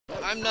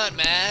I'm not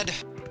mad.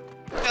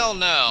 Hell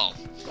no.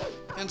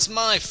 It's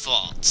my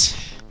fault.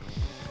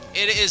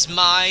 It is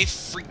my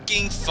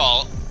freaking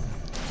fault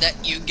that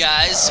you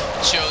guys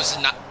chose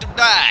not to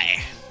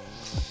die.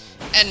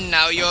 And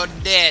now you're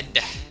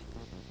dead.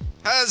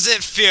 How does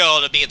it feel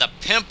to be the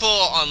pimple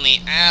on the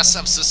ass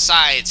of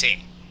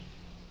society?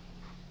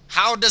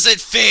 How does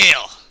it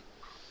feel?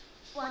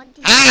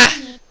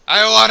 Ah!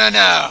 I wanna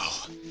know!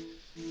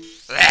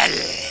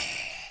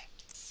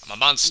 I'm a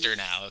monster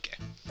now, okay.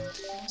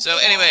 So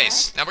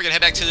anyways, now we're gonna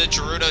head back to the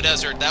Gerudo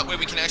Desert. That way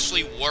we can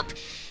actually warp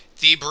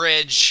the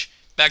bridge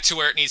back to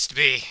where it needs to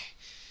be.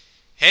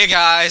 Hey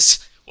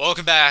guys!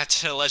 Welcome back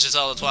to Legend of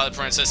Zelda Twilight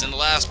Princess. In the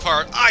last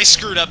part, I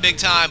screwed up big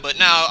time, but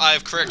now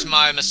I've corrected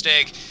my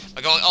mistake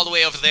by going all the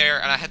way over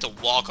there, and I had to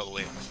walk all the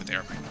way over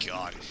there. Oh my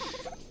god.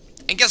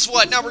 And guess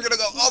what? Now we're gonna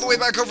go all the way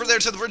back over there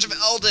to the Bridge of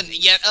Eldin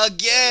yet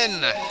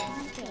again!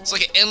 It's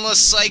like an endless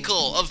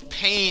cycle of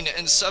pain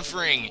and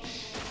suffering.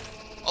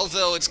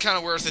 Although it's kind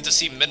of worth it to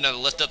see Midna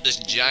lift up this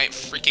giant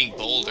freaking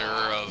boulder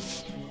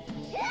of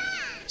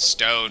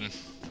stone.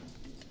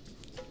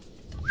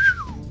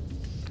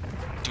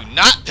 Do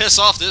not piss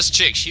off this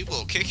chick. She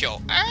will kick your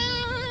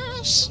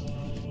ass.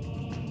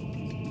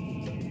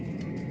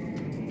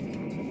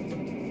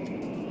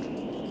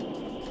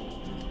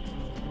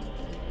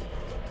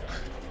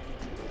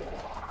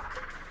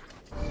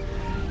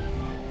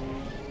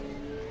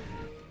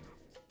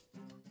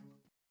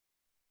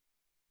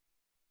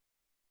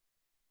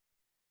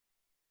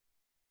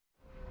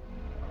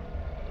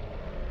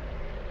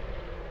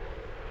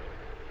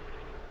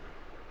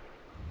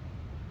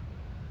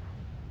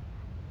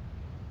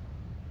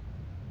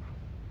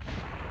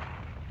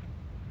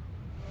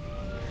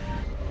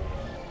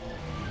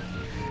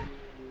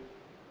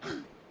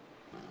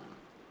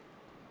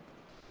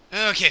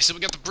 Okay, so we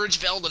got the Bridge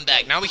of Eldin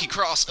back. Now we can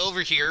cross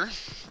over here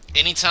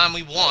anytime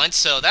we want,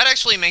 so that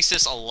actually makes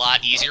this a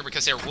lot easier,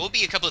 because there will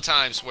be a couple of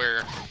times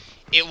where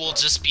it will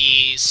just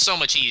be so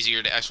much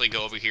easier to actually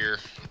go over here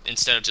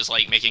instead of just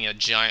like making a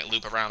giant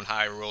loop around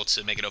Hyrule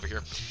to make it over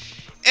here.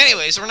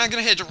 Anyways, we're not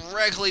going to head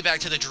directly back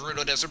to the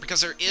Gerudo Desert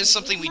because there is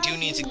something we do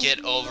need to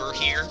get over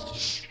here.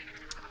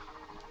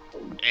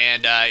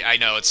 And I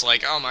know, it's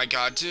like, oh my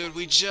god, dude,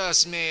 we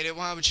just made it.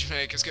 Why would you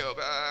make us go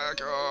back?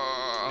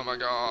 Oh my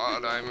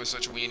god, I'm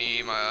such a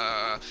weenie.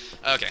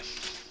 Okay.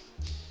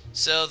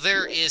 So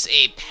there is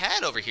a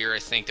pad over here, I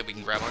think, that we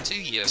can grab onto.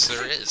 Yes,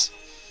 there is.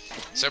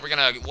 So we're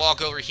gonna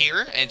walk over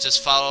here and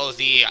just follow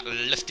the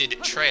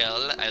lifted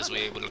trail, as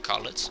we will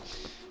call it.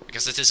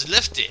 Because it is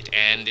lifted,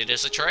 and it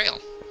is a trail.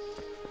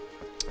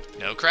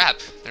 No crap.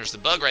 There's the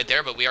bug right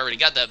there, but we already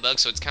got that bug,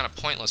 so it's kind of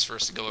pointless for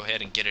us to go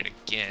ahead and get it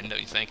again,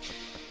 don't you think?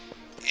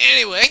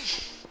 Anyway,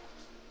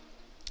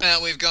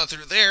 we've gone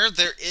through there.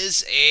 There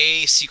is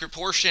a secret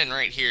portion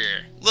right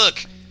here.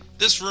 Look,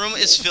 this room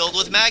is filled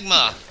with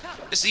magma.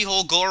 It's the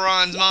whole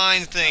Goron's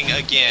Mine thing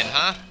again,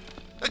 huh?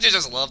 Don't you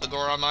just love the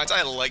Goron Mines?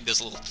 I like this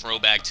little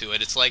throwback to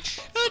it. It's like,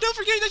 oh, don't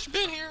forget that you've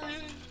been here.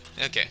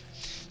 Okay,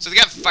 so they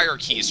got fire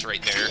keys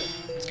right there.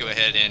 Let's go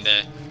ahead and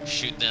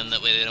shoot them.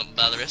 That way they don't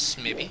bother us,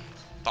 maybe.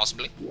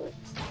 Possibly.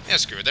 Yeah,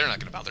 screw it. They're not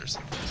going to bother us.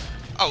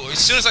 Oh, as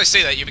soon as I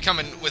say that, you become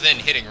within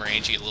hitting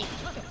range, you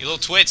little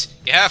twit.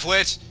 You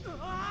half-wit.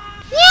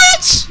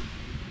 What?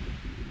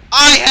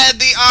 I had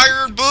the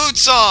iron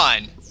boots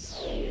on.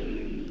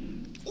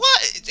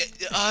 What?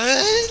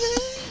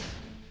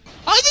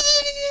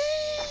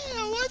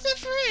 What the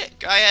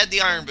frick? I had the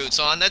iron boots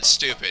on. That's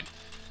stupid.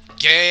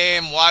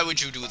 Game, why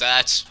would you do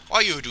that? Why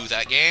you do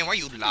that, game? Why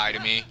you lie to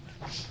me?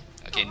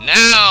 Okay,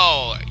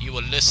 now you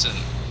will listen.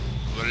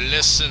 You will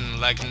listen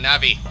like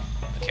Navi.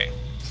 Okay.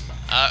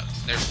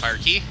 There's fire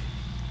key.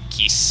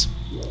 Keys.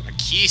 A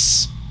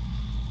keys.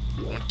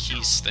 One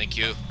keys, thank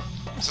you.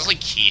 It sounds like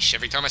quiche.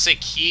 Every time I say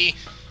key,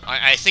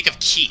 I think of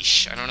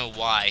quiche. I don't know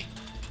why.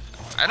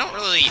 I'm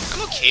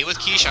okay with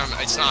quiche. I'm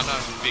not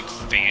a big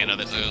fan of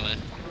it, though.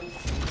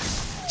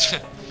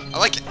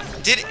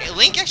 Did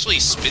Link actually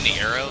spin the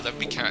arrow?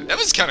 That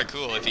was kind of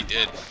cool if he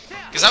did.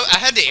 Because I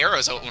had the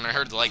arrows out when I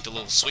heard, like, the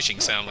little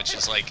swishing sound, which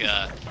is like,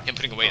 him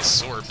putting away his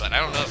sword, but I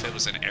don't know if it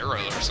was an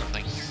arrow or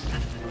something.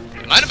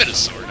 It might have been a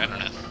sword, I don't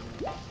know.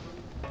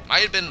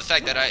 Might have been the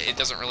fact that it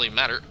doesn't really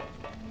matter.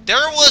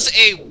 There was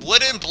a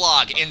wooden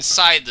block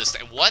inside this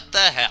thing. What the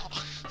hell?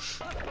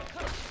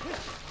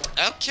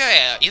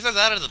 Okay, either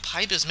that or the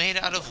pipe is made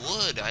out of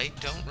wood. I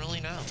don't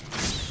really know.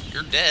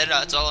 You're dead,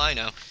 that's all I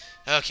know.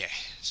 Okay,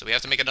 so we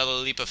have to make another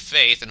leap of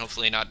faith and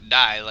hopefully not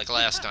die like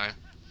last time.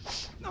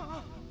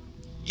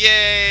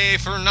 Yay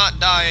for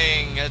not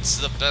dying. It's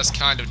the best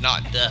kind of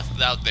not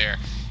death out there.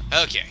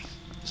 Okay.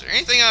 Is there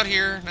anything out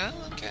here? No?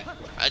 Okay.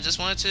 I just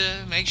wanted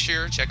to make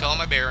sure, check all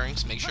my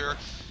bearings, make sure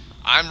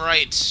I'm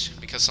right,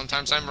 because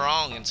sometimes I'm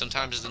wrong, and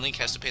sometimes the Link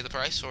has to pay the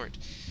price for it.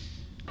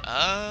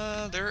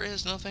 There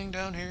is nothing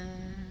down here.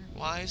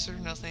 Why is there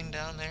nothing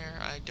down there?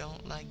 I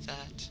don't like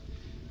that.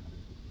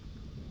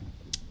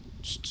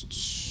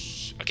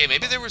 Okay,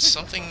 maybe there was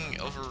something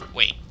over...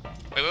 Wait.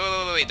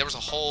 Wait. There was a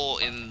hole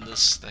in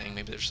this thing.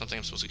 Maybe there's something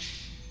I'm supposed to...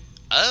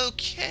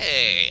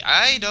 Okay,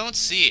 I don't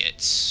see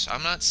it.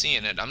 I'm not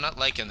seeing it. I'm not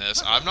liking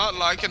this. I'm not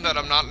liking that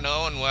I'm not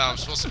knowing where I'm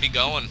supposed to be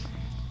going.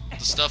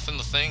 The stuff and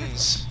the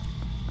things.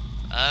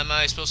 Am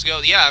I supposed to go?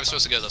 Yeah, I'm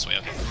supposed to go this way.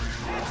 Okay.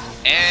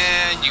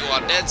 And you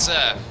are dead,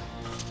 sir.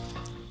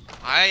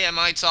 Why am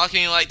I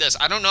talking like this?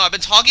 I don't know. I've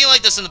been talking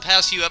like this in the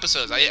past few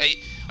episodes.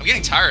 I'm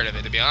getting tired of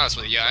it, to be honest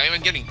with you.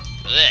 I'm getting...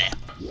 Bleh.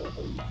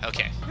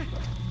 Okay.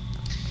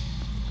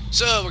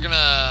 So, we're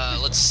gonna...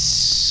 Let's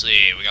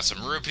see. We got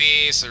some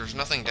rupees. There's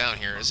nothing down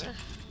here, is there?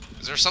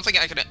 Is there something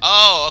I could...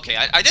 Oh, okay.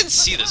 I didn't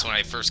see this when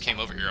I first came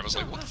over here. I was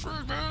like, what the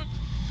frig, man?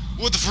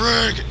 What the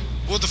frig?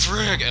 What the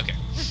frig? Okay.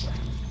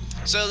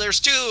 So, there's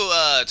two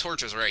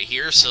torches right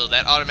here, so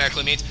that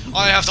automatically means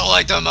I have to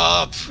light them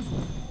up!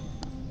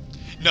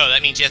 No,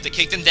 that means you have to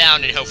kick them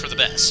down and hope for the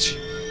best.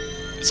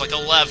 It's like a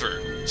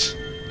lever.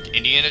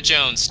 Indiana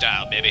Jones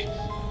style, baby.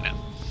 No.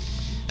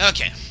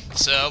 Okay,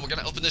 so we're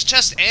gonna open this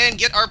chest and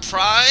get our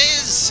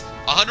prize!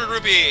 100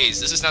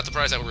 rupees! This is not the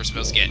prize that we're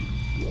supposed to get.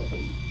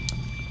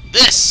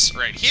 This,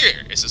 right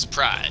here, is the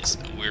prize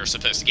that we're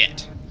supposed to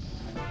get.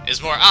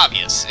 It's more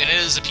obvious, and it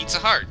is a Pizza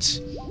Heart.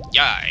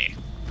 Yay.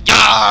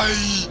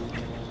 Yay!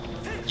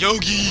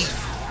 Yogi!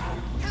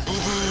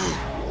 Boo-boo!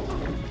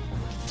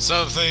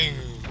 Something,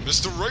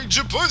 Mr.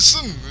 Ranger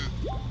Person!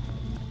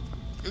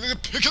 In a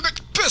picnic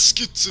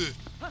biscuit!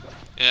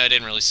 Yeah, I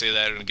didn't really say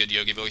that in a good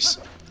Yogi voice.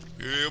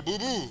 Yeah,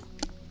 boo-boo!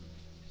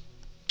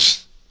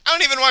 I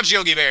don't even watch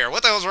Yogi Bear!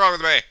 What the hell's wrong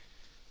with me?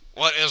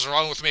 What is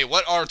wrong with me?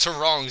 What are to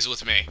wrongs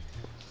with me?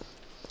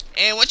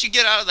 And once you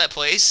get out of that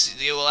place,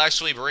 it will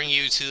actually bring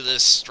you to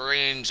this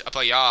strange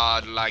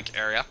upper-yard-like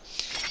area,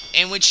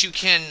 in which you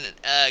can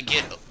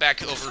get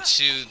back over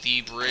to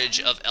the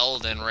Bridge of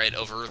Elden right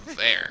over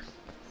there.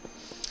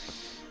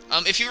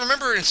 If you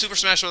remember in Super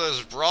Smash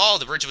Bros. Brawl,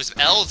 the Bridge of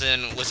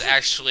Elden was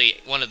actually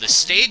one of the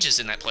stages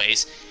in that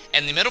place,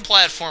 and the middle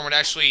platform would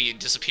actually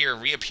disappear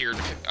and reappear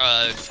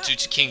due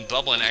to King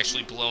Bubblen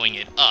actually blowing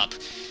it up.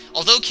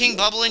 Although King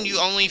Bubblen, you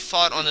only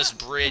fought on this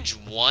bridge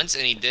once,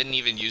 and he didn't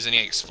even use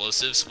any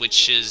explosives,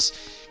 which is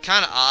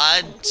kind of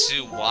odd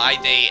to why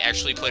they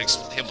actually put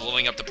him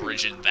blowing up the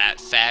bridge in that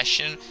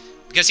fashion.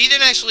 Because he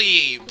didn't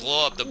actually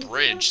blow up the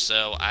bridge,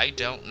 so I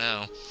don't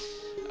know.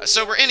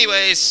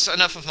 Anyways,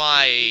 enough of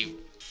my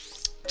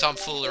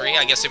tomfoolery.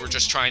 I guess they were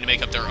just trying to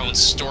make up their own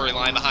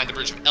storyline behind the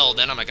Bridge of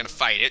Elden. I'm not going to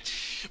fight it.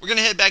 We're going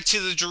to head back to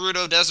the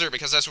Gerudo Desert,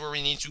 because that's where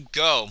we need to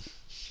go.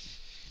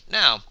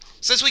 Now,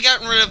 since we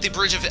got rid of the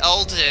Bridge of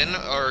Elden,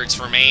 or its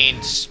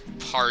remained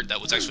part that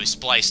was actually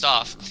spliced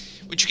off,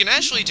 what you can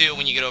actually do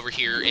when you get over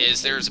here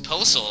is there's a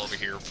postal over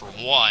here, for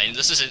one.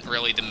 This isn't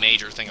really the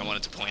major thing I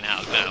wanted to point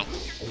out now.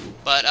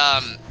 But,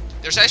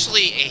 there's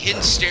actually a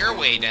hidden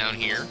stairway down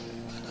here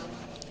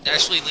that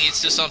actually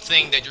leads to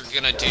something that you're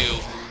gonna do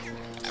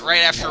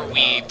right after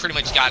we pretty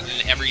much gotten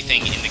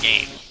everything in the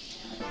game.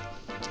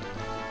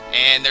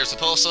 And there's a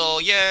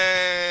postal,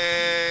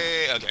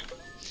 yay! Okay.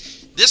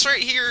 This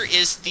right here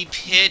is the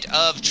pit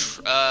of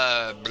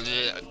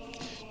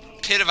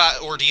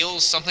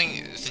ordeals,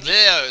 something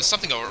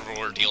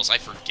ordeals, I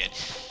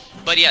forget.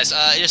 But yes,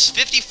 it is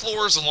 50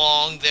 floors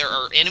long. There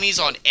are enemies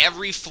on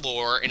every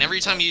floor, and every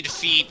time you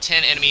defeat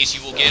 10 enemies,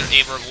 you will get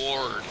a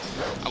reward.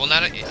 I will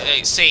not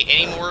say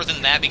any more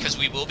than that, because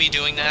we will be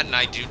doing that, and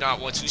I do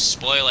not want to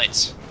spoil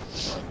it.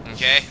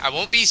 Okay? I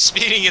won't be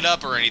speeding it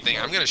up or anything.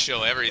 I'm going to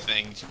show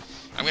everything.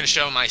 I'm going to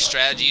show my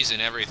strategies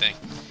and everything.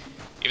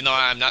 Even though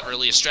I'm not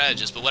really a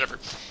strategist, but whatever.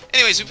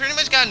 Anyways, we've pretty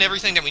much gotten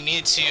everything that we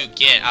needed to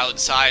get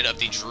outside of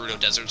the Gerudo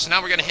Desert. So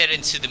now we're going to head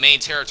into the main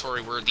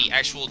territory where the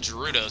actual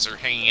Gerudos are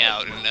hanging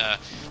out and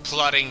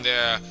plotting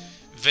their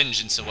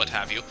vengeance and what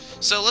have you.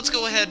 So let's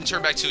go ahead and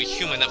turn back to a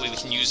human. That way we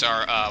can use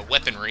our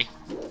weaponry.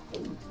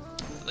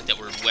 I like that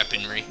word,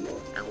 weaponry.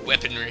 Or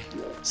weaponry.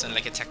 Sound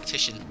like a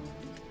tactician.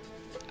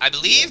 I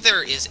believe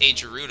there is a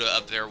Gerudo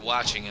up there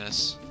watching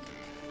us.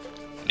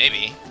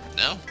 Maybe.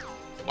 No?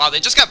 Wow,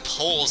 they just got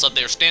poles up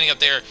there, standing up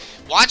there.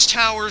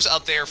 Watchtowers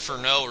up there for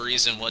no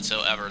reason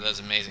whatsoever. That's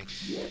amazing.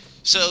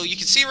 So you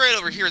can see right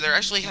over here, they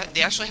actually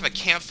have a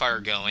campfire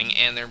going,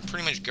 and they're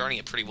pretty much guarding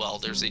it pretty well.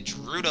 There's a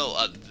Gerudo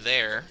up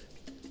there,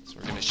 so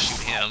we're gonna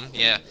shoot him.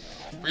 Yeah,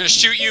 we're gonna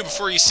shoot you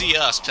before you see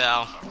us,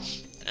 pal.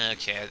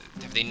 Okay,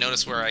 have they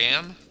noticed where I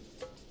am?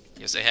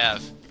 Yes, they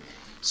have.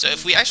 So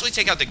if we actually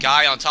take out the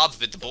guy on top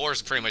of it, the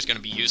boars are pretty much gonna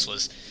be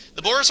useless.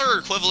 The boars are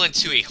equivalent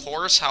to a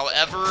horse,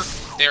 however,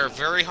 they're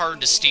very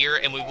hard to steer,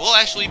 and we will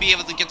actually be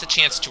able to get the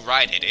chance to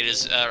ride it. It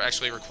is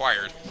actually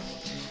required.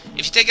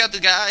 If you take out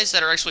the guys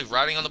that are actually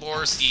riding on the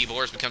boars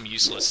become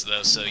useless,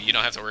 though, so you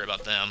don't have to worry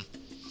about them.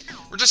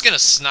 We're just gonna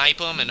snipe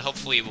them, and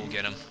hopefully we'll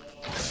get them.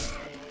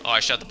 Oh, I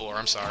shot the boar,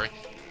 I'm sorry.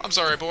 I'm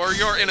sorry, boar,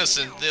 you're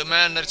innocent. The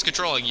man that's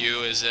controlling you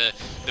is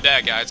the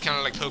bad guy. It's kind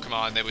of like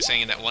Pokemon they were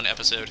saying in that one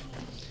episode.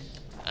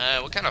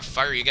 What kind of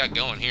fire you got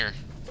going here?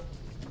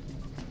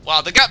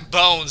 Wow, they got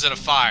bones in a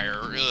fire.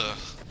 Ugh.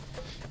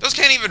 Those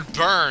can't even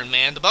burn,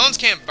 man. The bones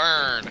can't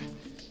burn.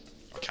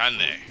 Or can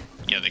they?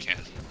 Yeah, they can.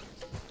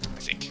 I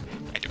think.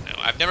 I don't know.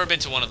 I've never been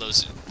to one of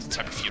those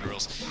type of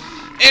funerals.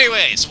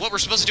 Anyways, what we're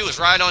supposed to do is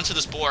ride onto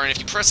this boar, and if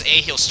you press A,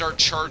 he'll start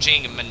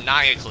charging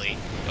maniacally.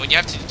 And what you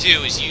have to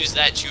do is use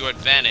that to your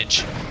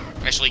advantage.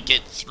 Actually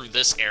get through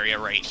this area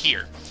right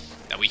here.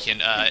 That we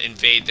can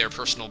invade their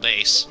personal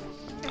base.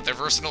 Not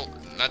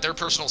their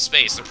personal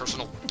space, their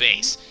personal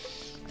base.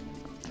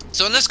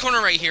 So in this corner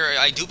right here,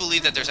 I do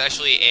believe that there's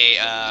actually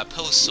a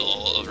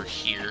postal over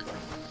here.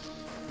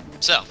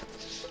 So.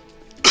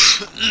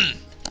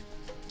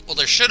 Well,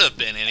 there should have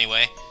been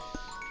anyway.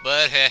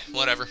 But, hey,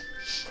 whatever.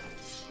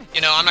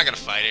 You know, I'm not gonna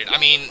fight it. I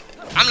mean,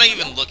 I'm not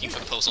even looking for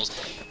the postals.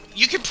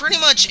 You can pretty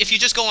much, if you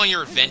just go on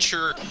your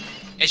adventure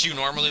as you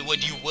normally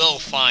would, you will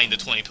find the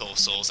 20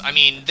 postals. I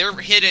mean, they're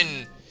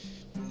hidden...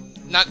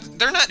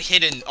 They're not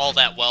hidden all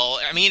that well.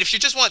 I mean, if you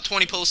just want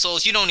 20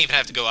 postals, you don't even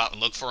have to go out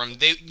and look for them.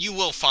 You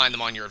will find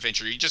them on your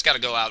adventure. You just gotta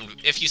go out and,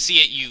 if you see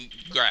it, you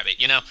grab it,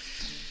 you know?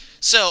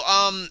 So,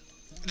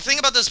 the thing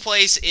about this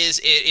place is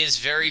it is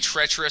very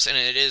treacherous, and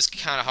it is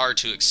kind of hard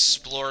to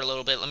explore a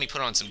little bit. Let me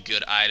put on some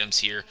good items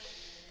here.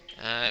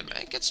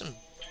 Get some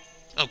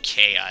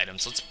okay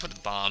items. Let's put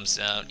the bombs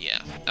out.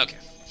 Yeah, okay.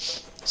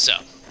 So,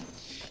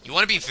 you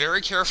want to be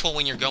very careful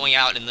when you're going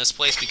out in this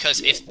place,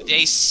 because if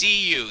they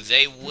see you,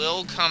 they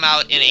will come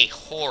out in a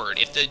horde.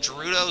 If the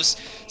gerudos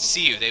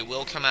see you, they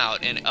will come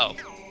out and... Oh.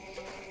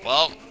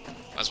 Well,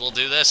 might as well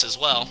do this as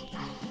well.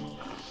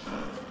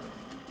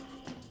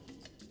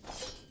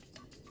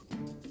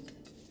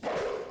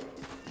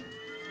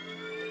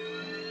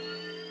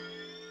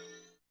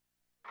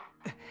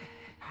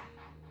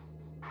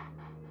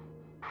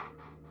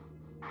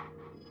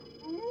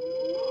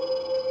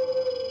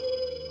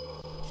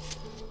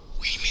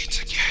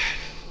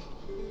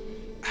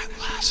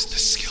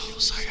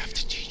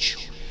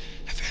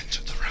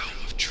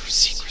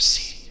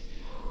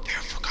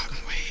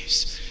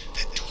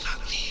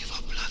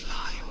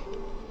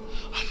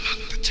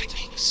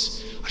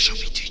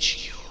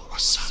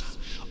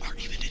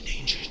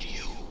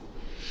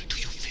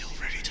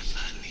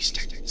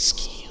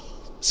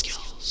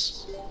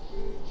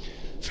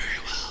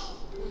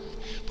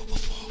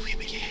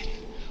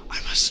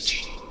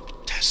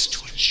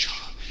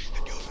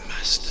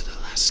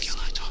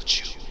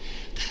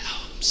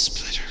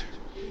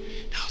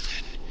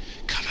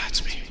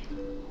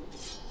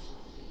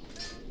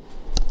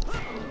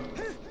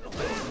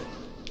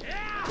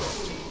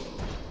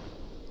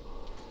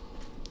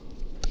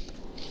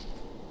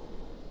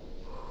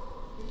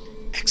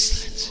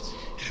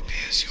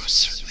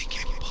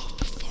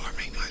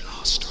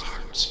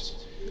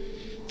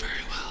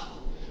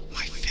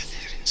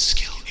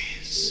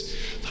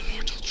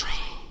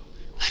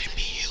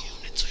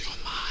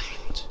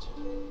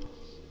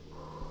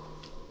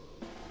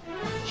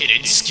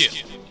 Hidden skill,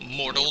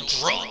 mortal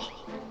draw.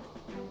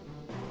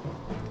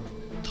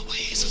 The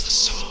ways of the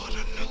sword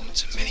are known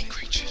to many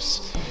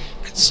creatures,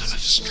 and some have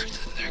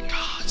strengthened their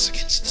guards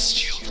against the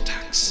shield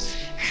attacks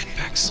and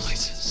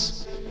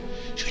backslices.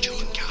 Should you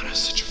encounter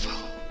such a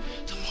foe,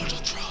 the mortal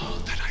draw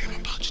that I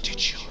am about to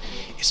teach you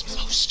is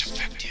most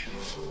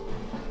effective.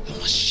 You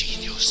must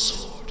sheath your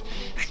sword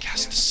and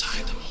cast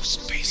aside the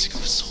most basic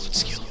of sword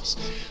skills,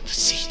 the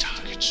Z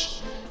target.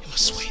 You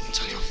must wait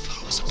until your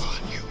foe is upon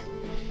you.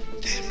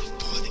 Then,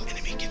 before the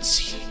enemy can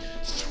see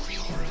through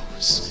your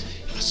ruse,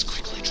 you must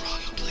quickly draw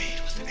your blade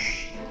with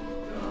A.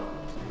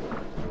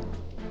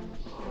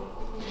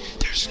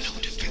 There's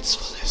no defense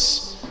for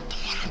this. The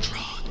mortal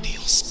draw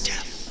deals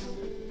death.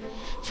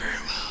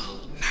 Very well,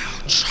 now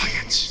try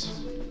it.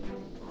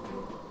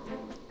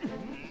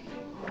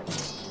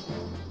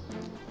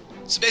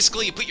 So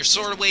basically, you put your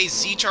sword away,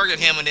 Z-target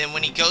him, and then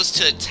when he goes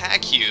to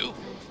attack you,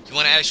 you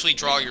want to actually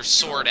draw your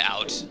sword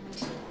out.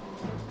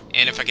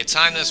 And if I can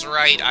time this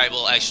right, I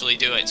will actually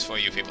do it for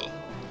you people.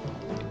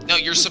 No,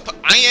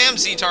 I am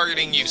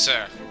Z-targeting you,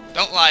 sir.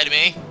 Don't lie to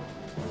me.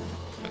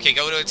 Okay,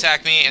 go to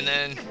attack me, and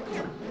then...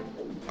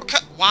 Okay,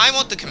 why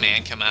won't the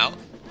command come out?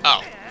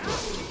 Oh.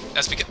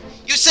 That's because...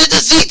 You said to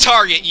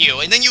Z-target you,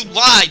 and then you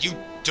lied, you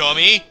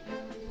dummy!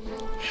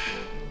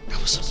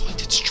 That was a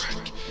pointed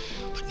strike,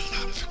 but do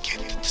not forget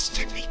that this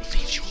technique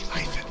leaves your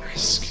life at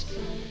risk.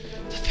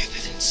 The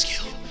fifth hidden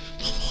skill,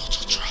 the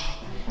mortal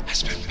draw,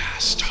 has been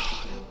passed on.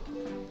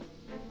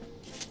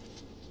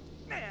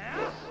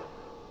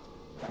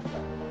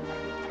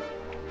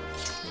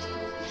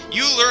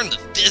 You learn the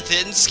fifth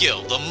hidden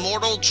skill, the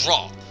mortal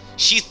draw.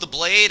 Sheath the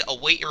blade,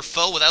 await your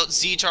foe without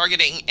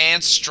Z-targeting,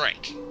 and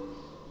strike.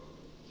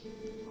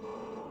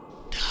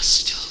 There are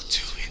still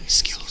 2 hidden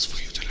skills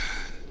for you to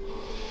learn.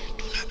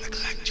 Do not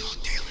neglect your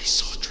daily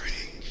sword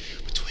training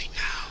between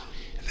now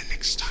and the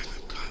next time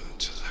you come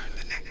to learn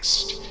the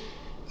next.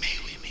 May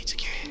we meet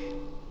again.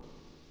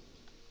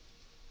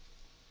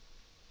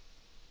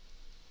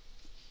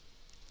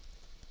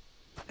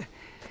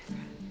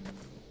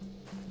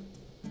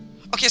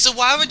 Okay, so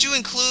why would you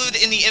include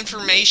in the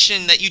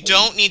information that you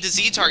don't need the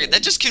Z-target?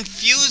 That just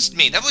confused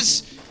me. That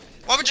was...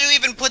 Why would you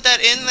even put that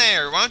in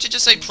there? Why don't you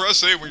just say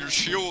press A when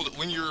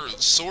your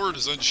sword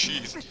is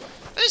unsheathed?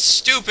 That is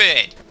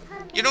stupid.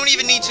 You don't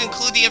even need to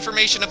include the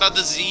information about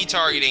the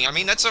Z-targeting. I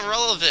mean, that's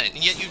irrelevant,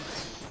 and yet you...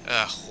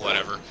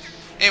 whatever.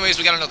 Anyways,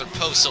 we got another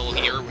postal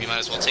here. We might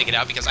as well take it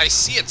out because I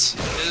see it.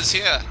 It is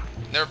here.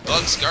 There are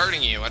bugs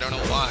guarding you. I don't know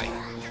why.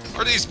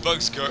 Are these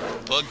bugs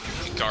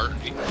bugs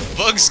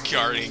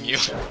guarding you?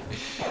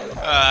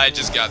 I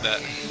just got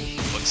that.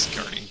 Bugs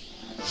guarding.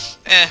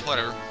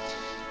 Whatever.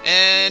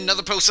 And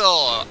another postal.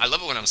 I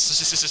love it when I'm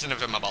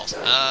sniffing my balls.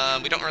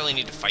 We don't really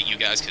need to fight you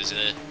guys because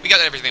we got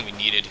everything we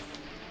needed.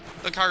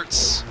 Look,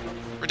 hearts.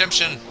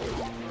 Redemption.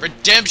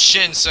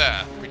 Redemption,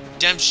 sir.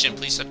 Redemption.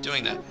 Please stop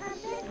doing that.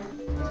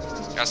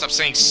 Gotta stop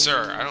saying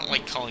sir. I don't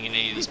like calling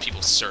any of these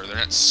people sir. They're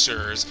not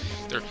sirs.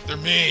 They're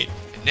mean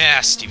and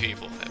nasty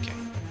people. Okay.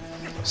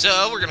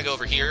 So we're gonna go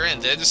over here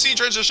and then the scene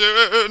transition.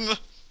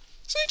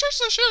 Scene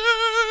transition.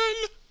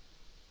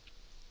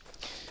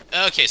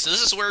 Okay, so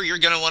this is where you're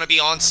gonna want to be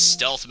on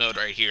stealth mode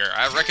right here.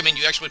 I recommend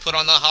you actually put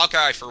on the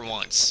Hawkeye for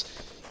once.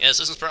 Yes,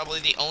 this is probably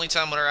the only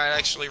time where I'd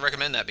actually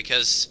recommend that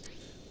because,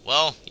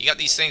 well, you got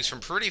these things from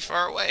pretty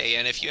far away,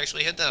 and if you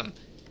actually hit them,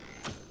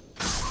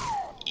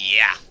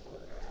 yeah.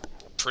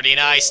 Pretty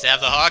nice to have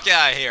the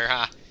Hawkeye here,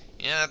 huh?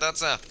 Yeah,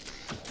 that's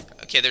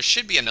okay, there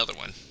should be another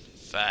one,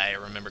 if I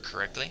remember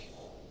correctly.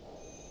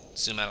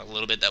 Zoom out a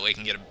little bit, that way I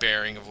can get a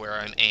bearing of where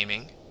I'm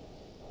aiming.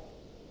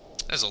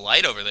 There's a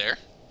light over there.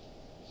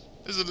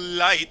 There's a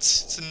light.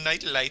 It's a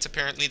night light.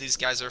 Apparently these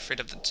guys are afraid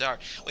of the dark.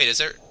 Wait,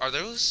 are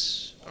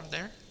those over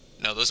there?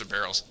 No, those are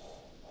barrels.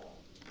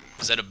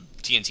 Is that a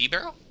TNT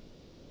barrel?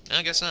 No,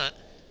 I guess not.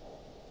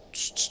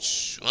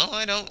 Well,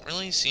 I don't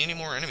really see any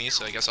more enemies,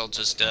 so I guess I'll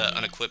just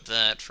unequip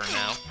that for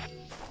now.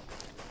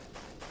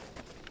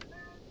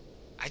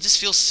 I just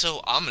feel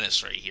so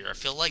ominous right here. I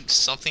feel like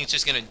something's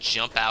just gonna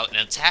jump out and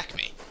attack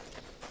me.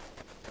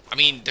 I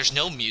mean, there's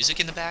no music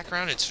in the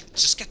background. It's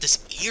just got this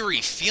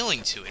eerie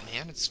feeling to it,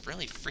 man. It's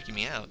really freaking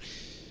me out.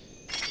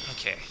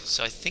 Okay,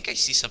 so I think I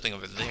see something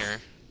over there.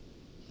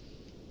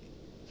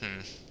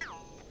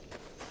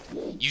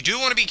 You do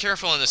want to be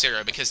careful in this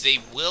area because they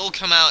will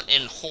come out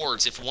in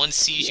hordes if one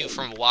sees you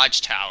from a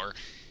watchtower,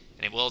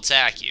 and it will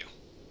attack you.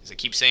 As I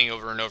keep saying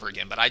over and over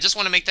again, but I just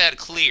want to make that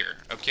clear,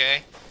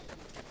 okay?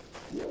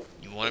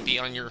 You want to be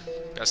on your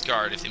best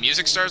guard. If the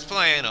music starts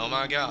playing, oh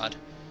my god.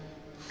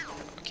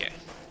 Okay.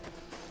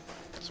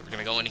 So we're going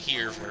to go in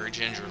here very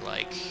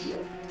ginger-like.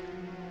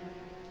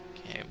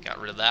 Okay, we got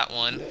rid of that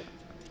one.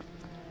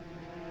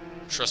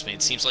 Trust me,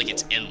 it seems like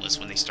it's endless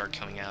when they start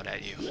coming out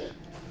at you.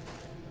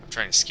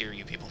 Trying to scare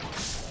you people.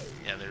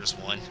 Yeah, there's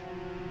one.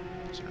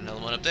 Is there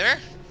another one up there?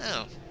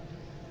 Oh.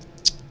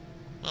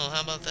 Well,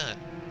 how about that?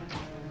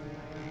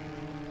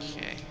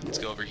 Okay, let's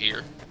go over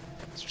here.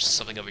 Is there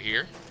something over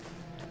here?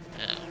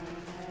 No.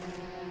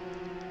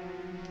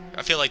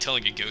 I feel like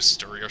telling a ghost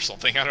story or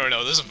something. I don't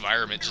know. This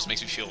environment just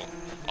makes me feel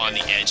on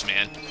the edge,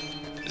 man.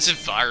 This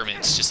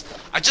environment's just...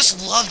 I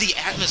just love the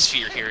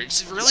atmosphere here.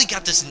 It's really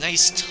got this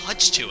nice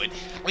touch to it.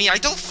 I mean, I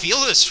don't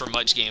feel this for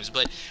much games,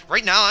 but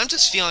right now I'm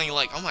just feeling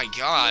like, oh my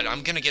god,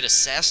 I'm gonna get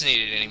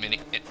assassinated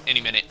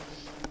any minute.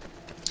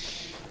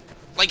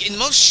 Like, in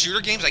most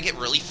shooter games, I get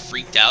really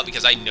freaked out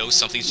because I know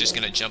something's just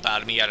gonna jump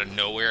out of me out of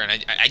nowhere, and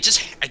I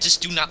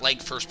just do not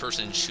like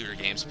first-person shooter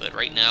games, but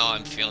right now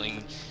I'm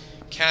feeling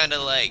kinda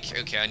like,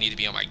 okay, I need to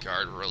be on my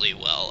guard really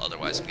well,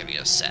 otherwise I'm gonna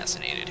get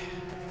assassinated.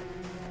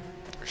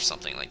 Or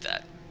something like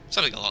that.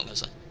 Something along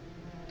those lines.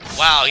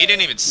 Wow, he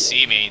didn't even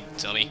see me,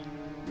 dummy.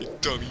 You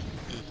dummy.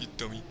 You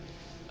dummy.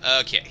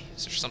 Okay,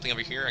 is there something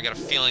over here? I got a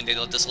feeling they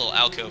let this little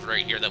alcove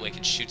right here, that way I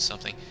can shoot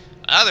something.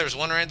 Ah, there's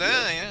one right there.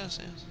 Yes,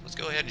 yes. Let's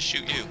go ahead and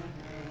shoot you.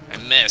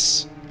 And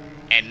miss.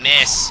 And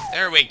miss.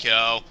 There we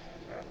go.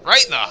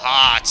 Right in the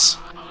heart.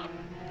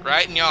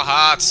 Right in your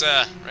heart,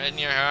 sir. Right in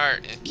your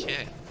heart.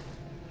 Okay.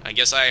 I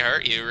guess I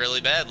hurt you really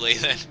badly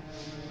then.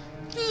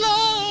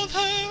 Love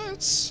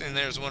hurts. And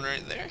there's one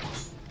right there.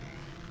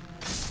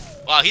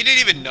 Wow, he didn't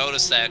even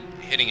notice that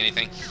hitting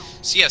anything.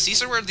 So yes,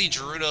 these are where the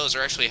gerudos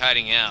are actually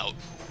hiding out.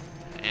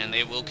 And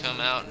they will come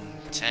out and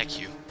attack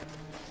you.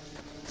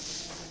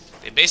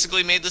 They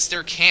basically made this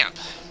their camp.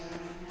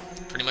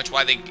 Pretty much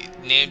why they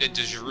named it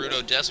the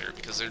Gerudo Desert,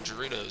 because they're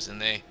gerudos and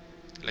they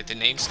like to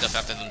name stuff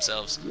after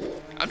themselves.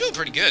 I'm doing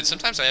pretty good.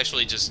 Sometimes I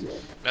actually just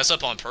mess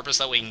up on purpose,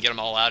 that way you can get them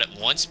all out at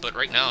once, but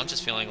right now I'm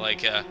just feeling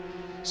like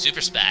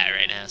super spy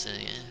right now, so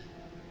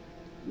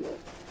yeah.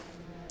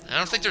 I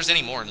don't think there's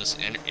any more in this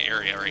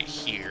area right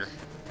here.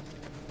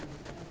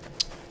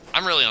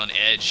 I'm really on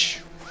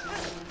edge.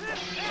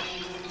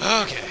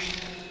 Okay.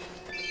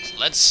 So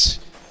let's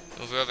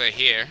move over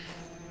here.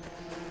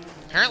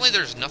 Apparently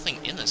there's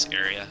nothing in this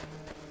area.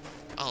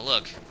 Oh,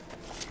 look.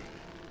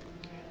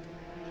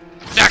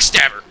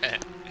 Backstabber!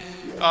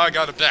 Oh, I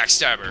got a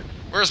backstabber.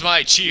 Where's my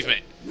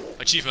achievement?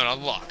 Achievement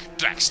unlocked.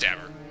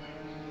 Backstabber.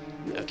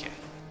 Okay.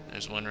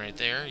 There's one right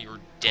there. You're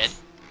dead.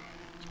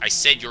 I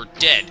said you're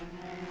dead.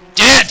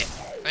 Dead!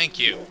 Thank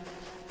you.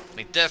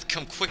 May death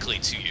come quickly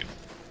to you.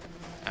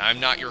 I'm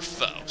not your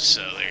foe,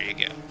 so there you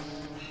go.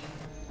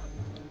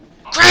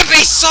 Crap,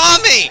 he saw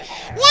me!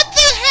 What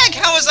the heck?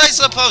 How was I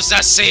supposed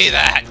to see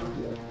that?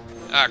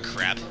 Ah,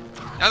 crap.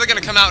 Now they're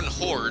gonna come out in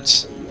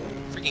hordes.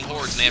 Freaking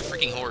hordes, man.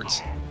 Freaking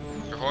hordes.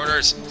 You're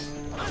hoarders.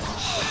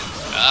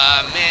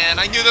 Ah, man.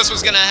 I knew this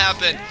was gonna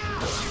happen.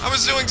 I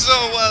was doing so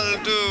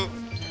well, dude.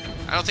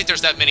 I don't think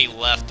there's that many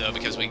left, though,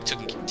 because we took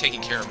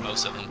taken care of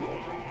most of them.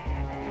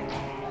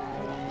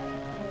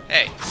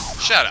 Hey,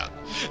 shut up.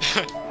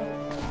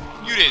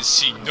 You didn't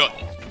see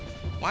nothing.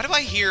 Why do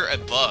I hear a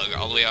bug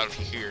all the way out of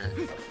here?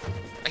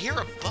 I hear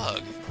a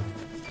bug.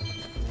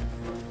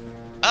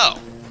 Oh.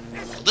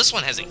 Well, this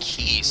one has a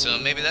key, so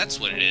maybe that's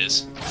what it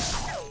is.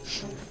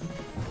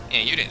 Yeah,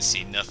 you didn't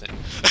see nothing.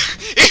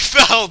 He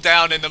fell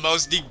down in the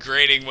most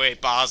degrading way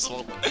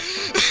possible.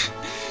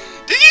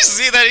 Did you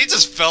see that? He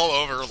just fell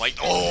over like,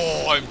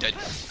 oh, I'm dead.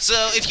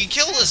 So, if you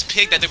kill this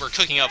pig that they were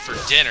cooking up for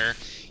dinner,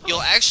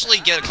 you'll actually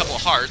get a couple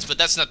of hearts, but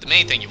that's not the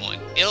main thing you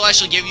want. It'll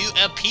actually give you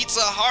a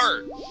pizza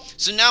heart.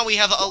 So now we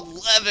have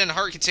 11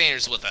 heart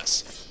containers with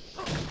us.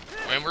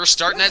 And we're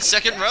starting that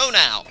second row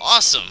now.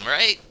 Awesome,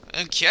 right?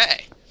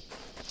 Okay.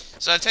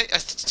 So I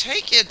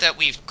take it that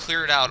we've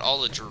cleared out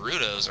all the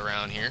gerudos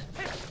around here.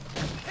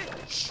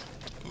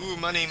 Ooh,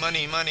 money,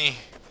 money, money.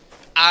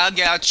 I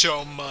got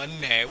your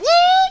money.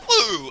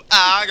 Woo!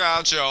 I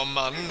got your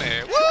money.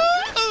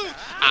 Woo!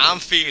 I'm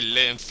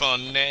feeling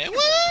funny.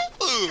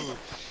 Woo!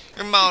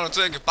 You wanna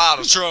think about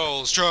the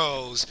trolls,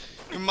 trolls.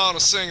 You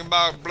wanna sing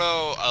about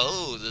blow.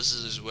 Oh, this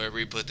is where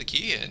we put the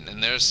key in,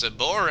 and there's a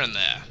boar in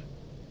there.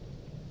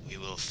 We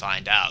will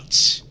find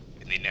out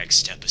in the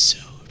next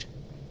episode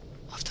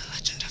of The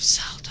Legend of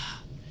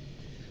Zelda: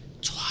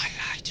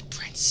 Twilight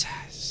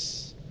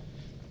Princess.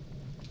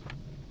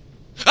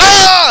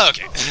 Ah,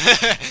 okay.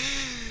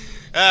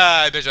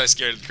 I bet I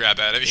scared the crap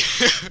out of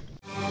you.